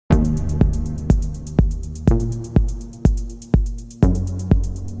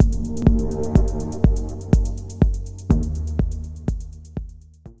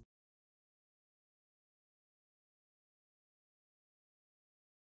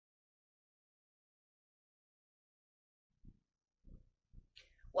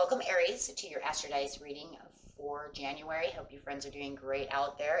Welcome, Aries, to your Astrodice reading for January. Hope you friends are doing great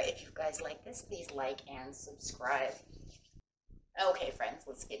out there. If you guys like this, please like and subscribe. Okay, friends,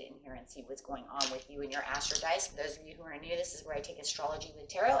 let's get in here and see what's going on with you and your Astrodice. For those of you who are new, this is where I take astrology with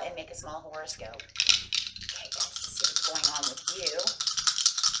tarot and make a small horoscope. Okay, let's see what's going on with you.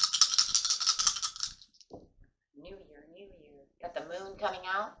 New year, new year. Got the moon coming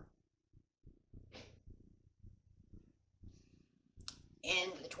out.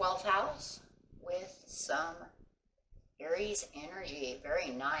 In the 12th house with some Aries energy. Very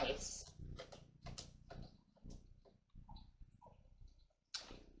nice.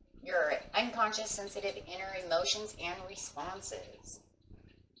 Your unconscious, sensitive inner emotions and responses.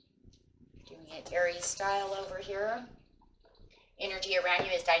 Doing it Aries style over here. Energy around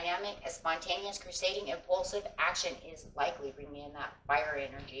you is dynamic, a spontaneous, crusading, impulsive action is likely. Bringing in that fire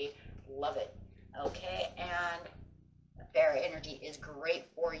energy. Love it. Okay, and Bear energy is great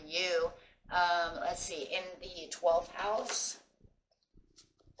for you. Let's see, in the 12th house,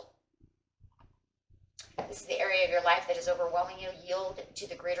 this is the area of your life that is overwhelming you. Yield to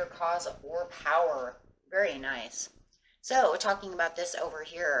the greater cause or power. Very nice. So, talking about this over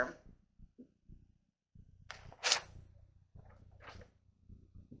here.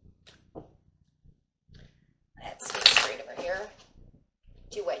 Let's get straight over here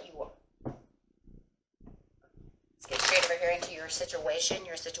to what you want. Get straight over here into your situation.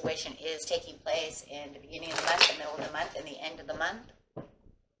 Your situation is taking place in the beginning of the month, the middle of the month, and the end of the month.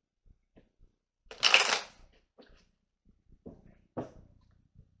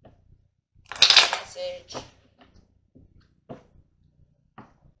 Message.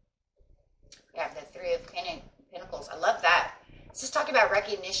 We have the Three of Pentacles. I love that. It's just talking about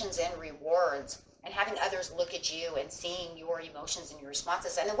recognitions and rewards, and having others look at you and seeing your emotions and your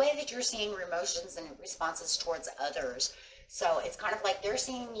responses and the way that you're seeing your emotions and responses towards others. So it's kind of like they're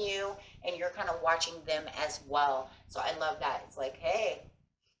seeing you and you're kind of watching them as well. So I love that. It's like, hey.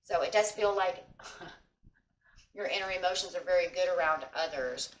 So it does feel like your inner emotions are very good around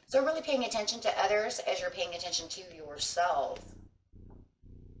others. So really paying attention to others as you're paying attention to yourself.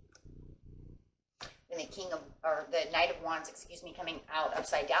 And the the Knight of Wands, excuse me, coming out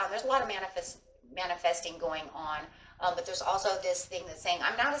upside down. There's a lot of manifesting going on, but there's also this thing that's saying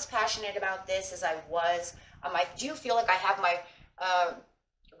I'm not as passionate about this as I was. I do feel like I have my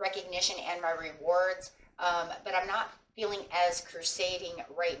recognition and my rewards, but I'm not feeling as crusading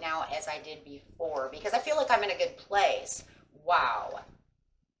right now as I did before, because I feel like I'm in a good place. Wow,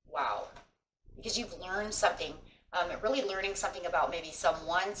 because you've learned something. Really learning something about maybe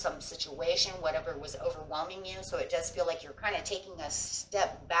someone, some situation, whatever was overwhelming you. So it does feel like you're kind of taking a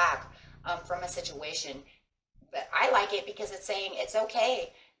step back from a situation. But I like it because it's saying it's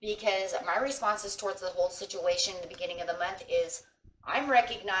okay, because my responses towards the whole situation in the beginning of the month is I'm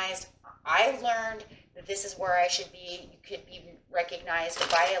recognized. I've learned that this is where I should be. You could be recognized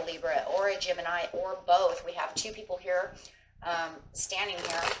by a Libra or a Gemini or both. We have two people here standing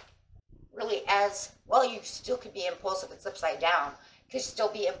here. Really, as well, you still could be impulsive. It's upside down. Could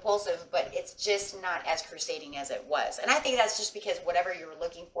still be impulsive, but it's just not as crusading as it was. And I think that's just because whatever you're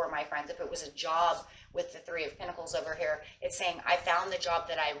looking for, my friends, if it was a job with the Three of Pentacles over here, it's saying I found the job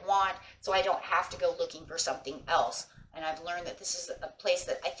that I want, so I don't have to go looking for something else. And I've learned that this is a place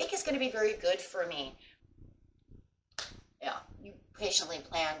that I think is going to be very good for me. Yeah, you patiently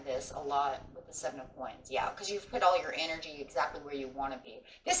planned this a lot with the Seven of Coins. Yeah, because you've put all your energy exactly where you want to be.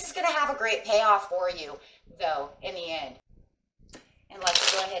 This is going to have a great payoff for you, though, in the end. And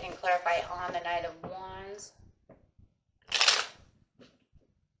let's go ahead and clarify on the Knight of Wands.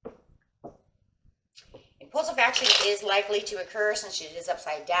 Impulsive action is likely to occur since it is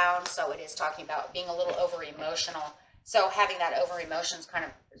upside down, so it is talking about being a little over-emotional. So having that over-emotions kind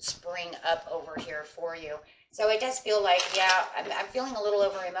of spring up over here for you. So it does feel like, yeah, I'm feeling a little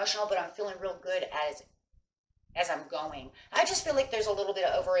over-emotional, but I'm feeling real good as I'm going. I just feel like there's a little bit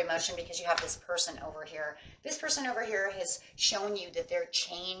of over-emotion because you have this person over here. This person over here has shown you that they're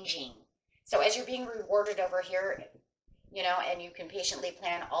changing. So as you're being rewarded over here, you know, and you can patiently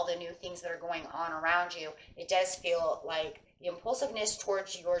plan all the new things that are going on around you, it does feel like the impulsiveness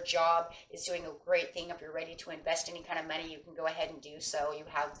towards your job is doing a great thing. If you're ready to invest any kind of money, you can go ahead and do so. You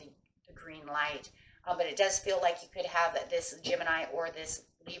have the green light. But it does feel like you could have this Gemini or this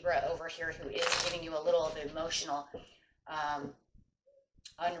Libra over here who is giving you a little of emotional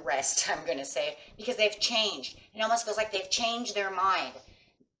unrest, I'm going to say, because they've changed. It almost feels like they've changed their mind.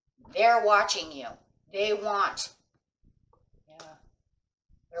 They're watching you. They want, yeah,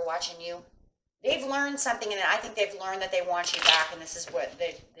 they're watching you. They've learned something, and I think they've learned that they want you back, and this is what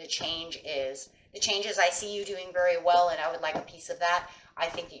the change is. The change is I see you doing very well, and I would like a piece of that. I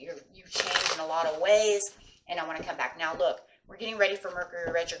think that you've changed in a lot of ways, and I want to come back. Now, look, we're getting ready for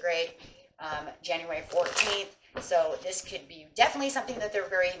Mercury retrograde, January 14th. So this could be definitely something that they're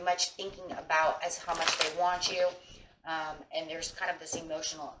very much thinking about as how much they want you. And there's kind of this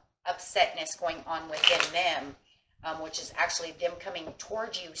emotional upsetness going on within them, which is actually them coming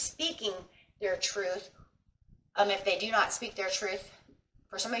towards you, speaking their truth. If they do not speak their truth,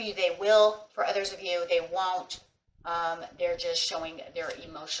 for some of you, they will. For others of you, they won't. They're just showing their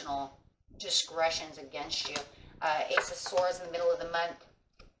emotional discretions against you. Ace of Swords in the middle of the month.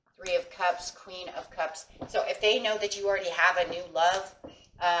 Three of Cups, Queen of Cups. So if they know that you already have a new love,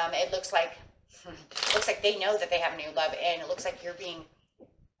 it looks like they know that they have a new love, and it looks like you're being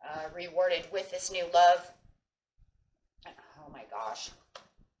rewarded with this new love. Oh my gosh.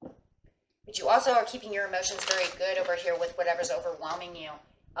 But you also are keeping your emotions very good over here with whatever's overwhelming you.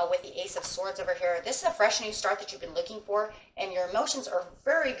 With the Ace of Swords over here, this is a fresh new start that you've been looking for, and your emotions are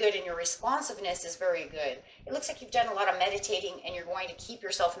very good, and your responsiveness is very good. It looks like you've done a lot of meditating, and you're going to keep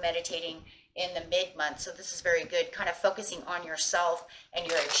yourself meditating in the mid-month, so this is very good, kind of focusing on yourself and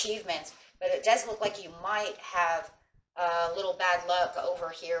your achievements. But it does look like you might have a little bad luck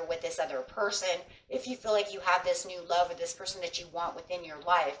over here with this other person. If you feel like you have this new love with this person that you want within your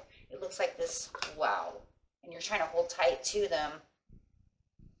life, it looks like this, wow, and you're trying to hold tight to them.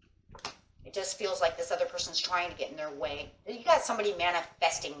 It just feels like this other person's trying to get in their way. You got somebody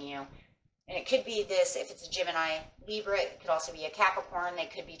manifesting you. And it could be this, if it's a Gemini, Libra, it could also be a Capricorn. They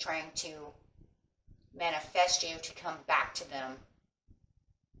could be trying to manifest you to come back to them.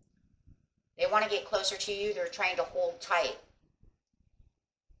 They want to get closer to you. They're trying to hold tight.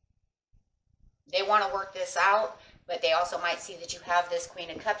 They want to work this out, but they also might see that you have this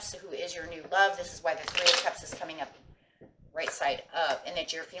Queen of Cups, who is your new love. This is why the Three of Cups is coming up right side up, and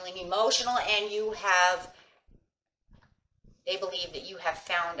that you're feeling emotional, and they believe that you have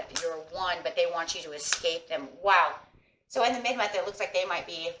found your one, but they want you to escape them. Wow. So in the mid-month, it looks like they might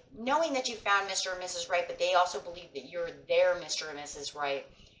be knowing that you found Mr. or Mrs. Right, but they also believe that you're their Mr. or Mrs. Right.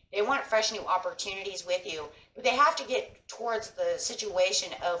 They want fresh new opportunities with you, but they have to get towards the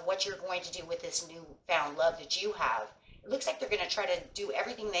situation of what you're going to do with this newfound love that you have. It looks like they're going to try to do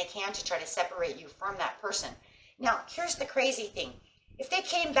everything they can to try to separate you from that person. Now, here's the crazy thing. If they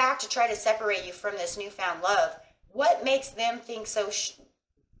came back to try to separate you from this newfound love, what makes them think so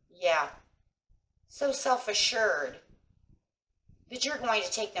self-assured that you're going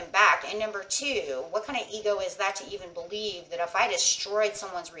to take them back? And number two, what kind of ego is that to even believe that if I destroyed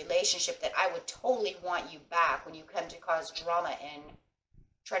someone's relationship that I would totally want you back when you come to cause drama and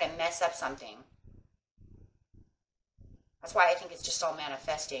try to mess up something? That's why I think it's just all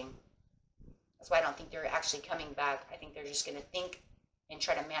manifesting. That's why I don't think they're actually coming back. I think they're just going to think and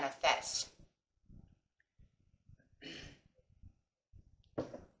try to manifest.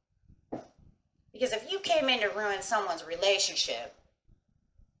 Because if you came in to ruin someone's relationship,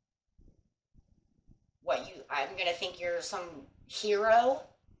 I'm going to think you're some hero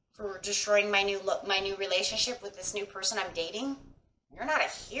for destroying my new relationship with this new person I'm dating? You're not a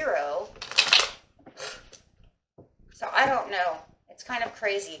hero. So I don't know. It's kind of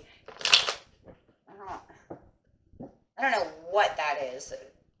crazy. I don't know what that is.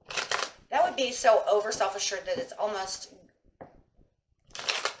 That would be so over self-assured that it's almost,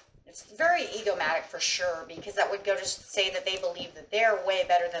 it's very egomatic for sure, because that would go to say that they believe that they're way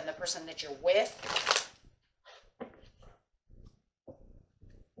better than the person that you're with.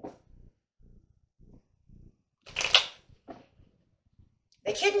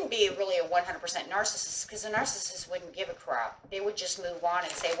 They couldn't be really a 100% narcissist, because a narcissist wouldn't give a crap. They would just move on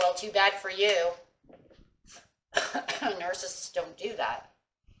and say, well, too bad for you. Narcissists don't do that.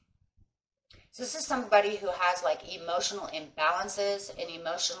 So this is somebody who has like emotional imbalances and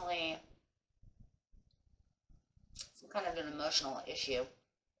emotionally, some kind of an emotional issue.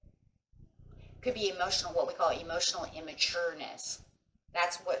 Could be emotional, what we call emotional immatureness.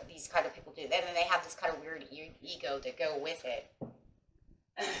 That's what these kind of people do. And then they have this kind of weird ego that go with it.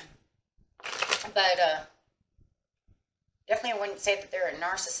 But definitely I wouldn't say that they're a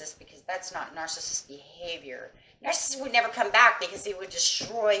narcissist, because that's not narcissist behavior. Narcissists would never come back because they would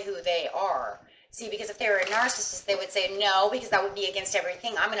destroy who they are. See, because if they were a narcissist, they would say, no, because that would be against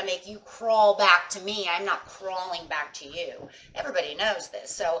everything. I'm going to make you crawl back to me. I'm not crawling back to you. Everybody knows this.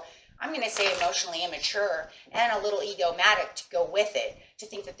 So I'm going to say emotionally immature and a little egomatic to go with it, to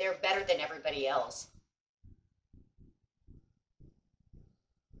think that they're better than everybody else.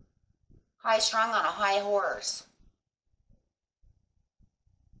 High strung on a high horse.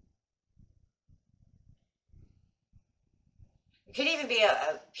 It could even be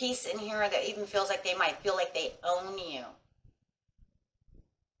a piece in here that even feels like they might feel like they own you.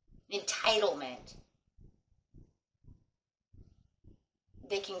 entitlement.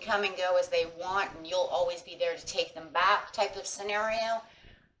 They can come and go as they want, and you'll always be there to take them back type of scenario.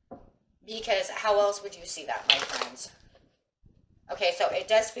 Because how else would you see that, my friends? Okay, so it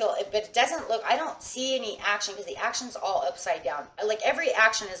does feel, but it doesn't look, I don't see any action because the action's all upside down. Like every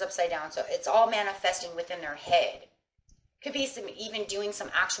action is upside down, so it's all manifesting within their head. Could be some, even doing some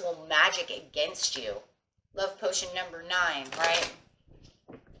actual magic against you. Love potion number 9, right?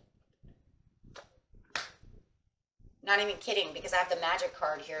 Not even kidding, because I have the magic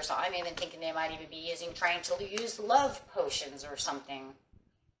card here, so I'm even thinking they might even be trying to use love potions or something.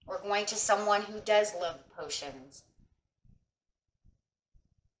 Or going to someone who does love potions.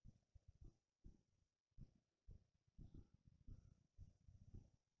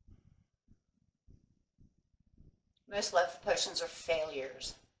 Most love potions are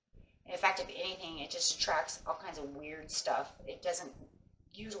failures. In fact, if anything, it just attracts all kinds of weird stuff. It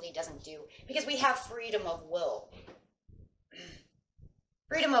usually doesn't do, because we have freedom of will.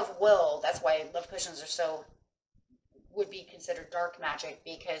 Freedom of will, that's why love potions are would be considered dark magic,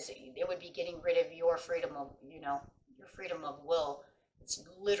 because it would be getting rid of your freedom of, your freedom of will. It's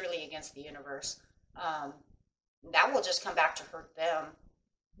literally against the universe. That will just come back to hurt them.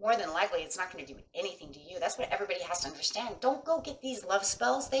 More than likely, it's not going to do anything to you. That's what everybody has to understand. Don't go get these love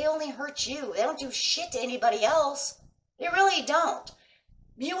spells. They only hurt you. They don't do shit to anybody else. They really don't.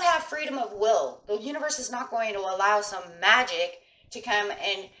 You have freedom of will. The universe is not going to allow some magic to come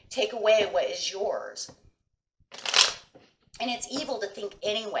and take away what is yours. And it's evil to think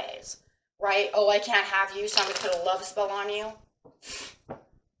anyways, right? Oh, I can't have you, so I'm going to put a love spell on you.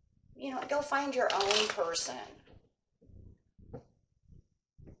 Go find your own person.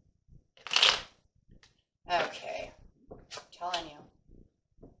 Okay, I'm telling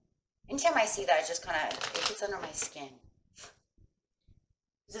you. Anytime I see that, I just it gets under my skin.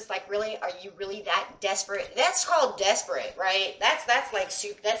 It's just like, really? Are you really that desperate? That's called desperate, right? That's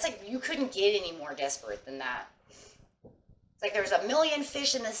like you couldn't get any more desperate than that. It's like there's 1 million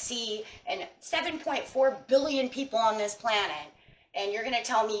fish in the sea and 7.4 billion people on this planet, and you're going to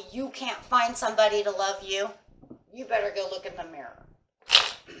tell me you can't find somebody to love you? You better go look in the mirror.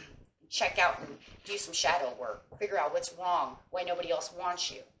 Check out and do some shadow work. Figure out what's wrong, why nobody else wants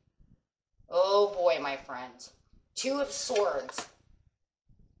you. Oh boy, my friends. 2 of Swords.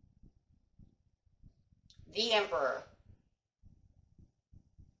 The Emperor.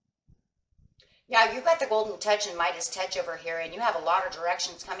 Yeah, you've got the Golden Touch and Midas Touch over here, and you have a lot of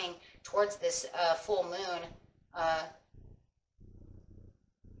directions coming towards this full moon.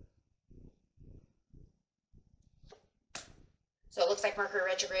 So it looks like Mercury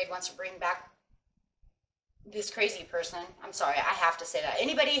retrograde wants to bring back this crazy person. I'm sorry, I have to say that.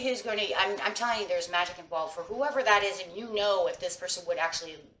 Anybody who's going to, I'm telling you, there's magic involved for whoever that is, and if this person would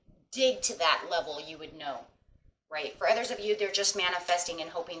actually dig to that level, you would know, right? For others of you, they're just manifesting and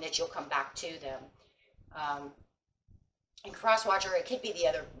hoping that you'll come back to them. And Crosswatcher, it could be the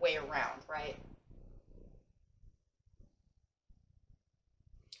other way around, right?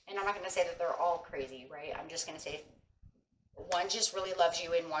 And I'm not going to say that they're all crazy, right? I'm just going to say one just really loves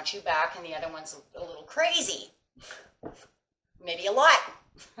you and wants you back, and the other one's a little crazy. Maybe a lot.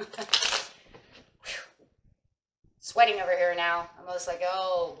 Sweating over here now. I'm almost like,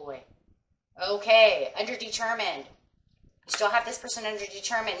 oh boy. Okay, underdetermined. You still have this person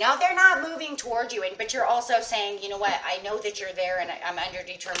underdetermined. Now they're not moving toward you, but you're also saying, you know what, I know that you're there and I'm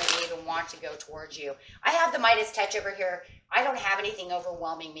underdetermined to even want to go towards you. I have the Midas Touch over here. I don't have anything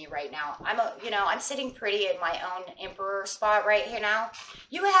overwhelming me right now. I'm sitting pretty in my own Emperor spot right here now.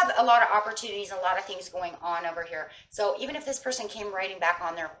 You have a lot of opportunities, a lot of things going on over here. So even if this person came riding back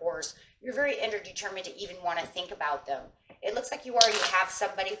on their horse, you're very underdetermined to even want to think about them. It looks like you already have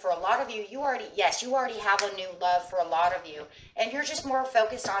somebody. For a lot of you, you already have a new love for a lot of you. And you're just more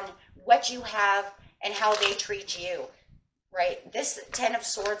focused on what you have and how they treat you, right? This 10 of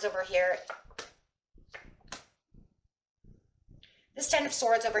Swords over here,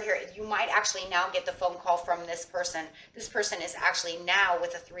 you might actually now get the phone call from this person. This person is actually now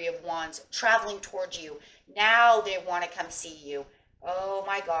with the 3 of Wands traveling towards you. Now they want to come see you. Oh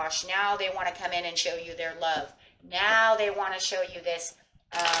my gosh, now they want to come in and show you their love. Now they want to show you this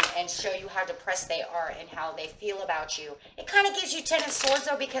and show you how depressed they are and how they feel about you. It kind of gives you 10 of Swords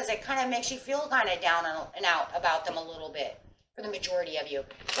though, because it kind of makes you feel kind of down and out about them a little bit for the majority of you.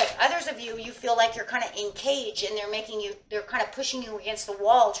 But others of you, you feel like you're kind of in cage and they're kind of pushing you against the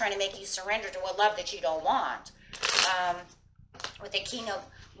wall, trying to make you surrender to a love that you don't want. With the King of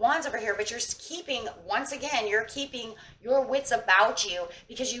Wands over here, but you're keeping, once again, you're keeping your wits about you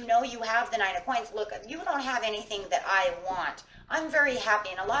because you know you have the Nine of Coins. Look, you don't have anything that I want. I'm very happy.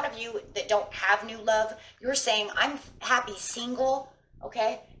 And a lot of you that don't have new love, you're saying, I'm happy single,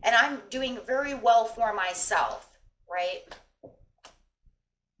 okay? And I'm doing very well for myself, right?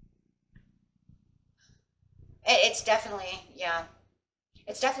 It's definitely, yeah.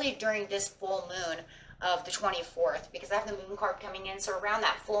 It's definitely during this full moon of the 24th, because I have the moon card coming in. So around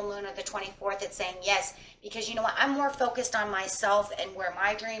that full moon of the 24th, it's saying yes, because you know what? I'm more focused on myself and where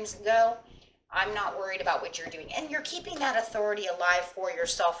my dreams go. I'm not worried about what you're doing. And you're keeping that authority alive for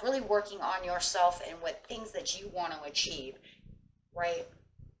yourself, really working on yourself and what things that you want to achieve, right?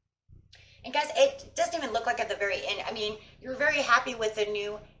 And guys, it doesn't even look like at the very end. I mean, you're very happy with the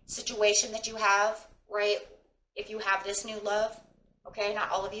new situation that you have, right? If you have this new love, okay?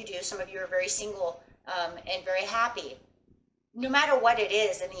 Not all of you do. Some of you are very single and very happy. No matter what it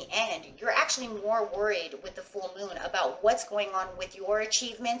is, in the end, you're actually more worried with the full moon about what's going on with your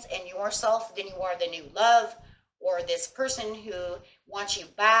achievements and yourself than you are the new love or this person who wants you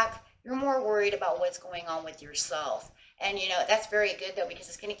back. You're more worried about what's going on with yourself. And, you know, that's very good, though, because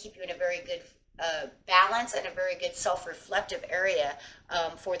it's going to keep you in a very good balance and a very good self-reflective area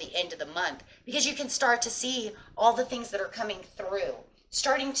for the end of the month. Because you can start to see all the things that are coming through.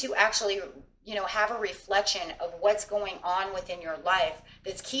 Starting to actually, you know, have a reflection of what's going on within your life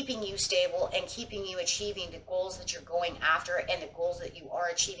that's keeping you stable and keeping you achieving the goals that you're going after and the goals that you are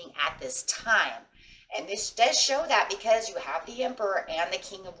achieving at this time. And this does show that because you have the Emperor and the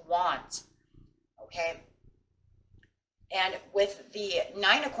King of Wands, okay? And with the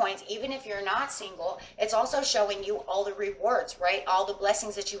Nine of Coins, even if you're not single, it's also showing you all the rewards, right? All the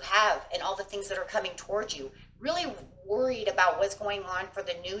blessings that you have and all the things that are coming towards you. Really worried about what's going on for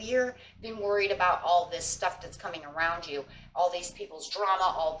the new year, than worried about all this stuff that's coming around you. All these people's drama,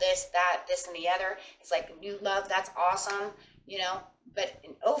 all this, that, this, and the other. It's like new love, that's awesome, you know? But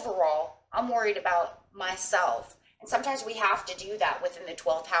overall, I'm worried about myself. And sometimes we have to do that within the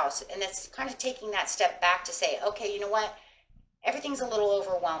 12th house. And it's kind of taking that step back to say, okay, you know what? Everything's a little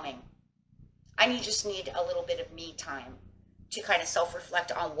overwhelming. I just need a little bit of me time to kind of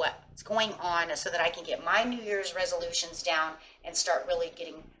self-reflect on what's going on so that I can get my New Year's resolutions down and start really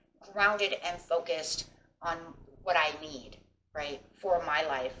getting grounded and focused on what I need, right? For my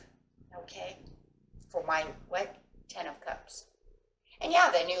life, okay? For my, what? 10 of Cups. And yeah,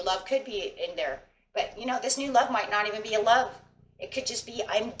 the new love could be in there. But, you know, this new love might not even be a love. It could just be,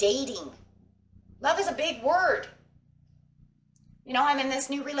 I'm dating. Love is a big word. You know, I'm in this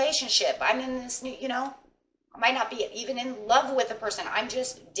new relationship. I'm in this new, you know, I might not be even in love with a person. I'm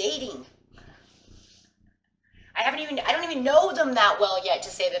just dating. I don't even know them that well yet to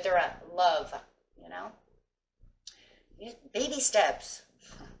say that they're a love, you know. Baby steps.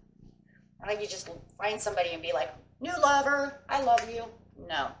 Why don't you just find somebody and be like, new lover, I love you.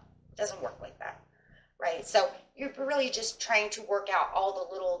 No, it doesn't work like that. Right? So you're really just trying to work out all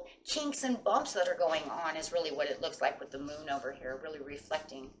the little kinks and bumps that are going on is really what it looks like with the moon over here, really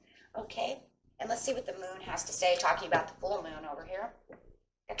reflecting. Okay, and let's see what the moon has to say, talking about the full moon over here.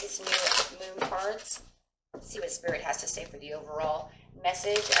 Got these new moon cards. Let's see what Spirit has to say for the overall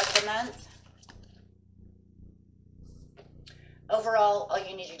message of the month. Overall, all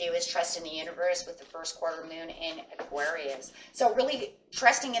you need to do is trust in the universe with the first quarter moon in Aquarius. So really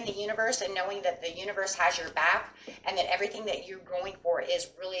trusting in the universe and knowing that the universe has your back and that everything that you're going for is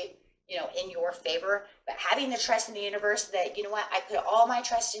really, you know, in your favor. But having the trust in the universe that, you know what, I put all my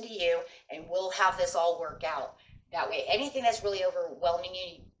trust into you and we'll have this all work out. That way, anything that's really overwhelming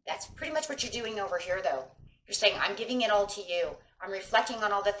you, that's pretty much what you're doing over here, though. You're saying, I'm giving it all to you. I'm reflecting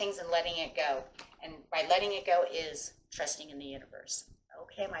on all the things and letting it go. And by letting it go is trusting in the universe.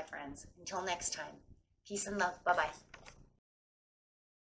 Okay, my friends. Until next time. Peace and love. Bye-bye.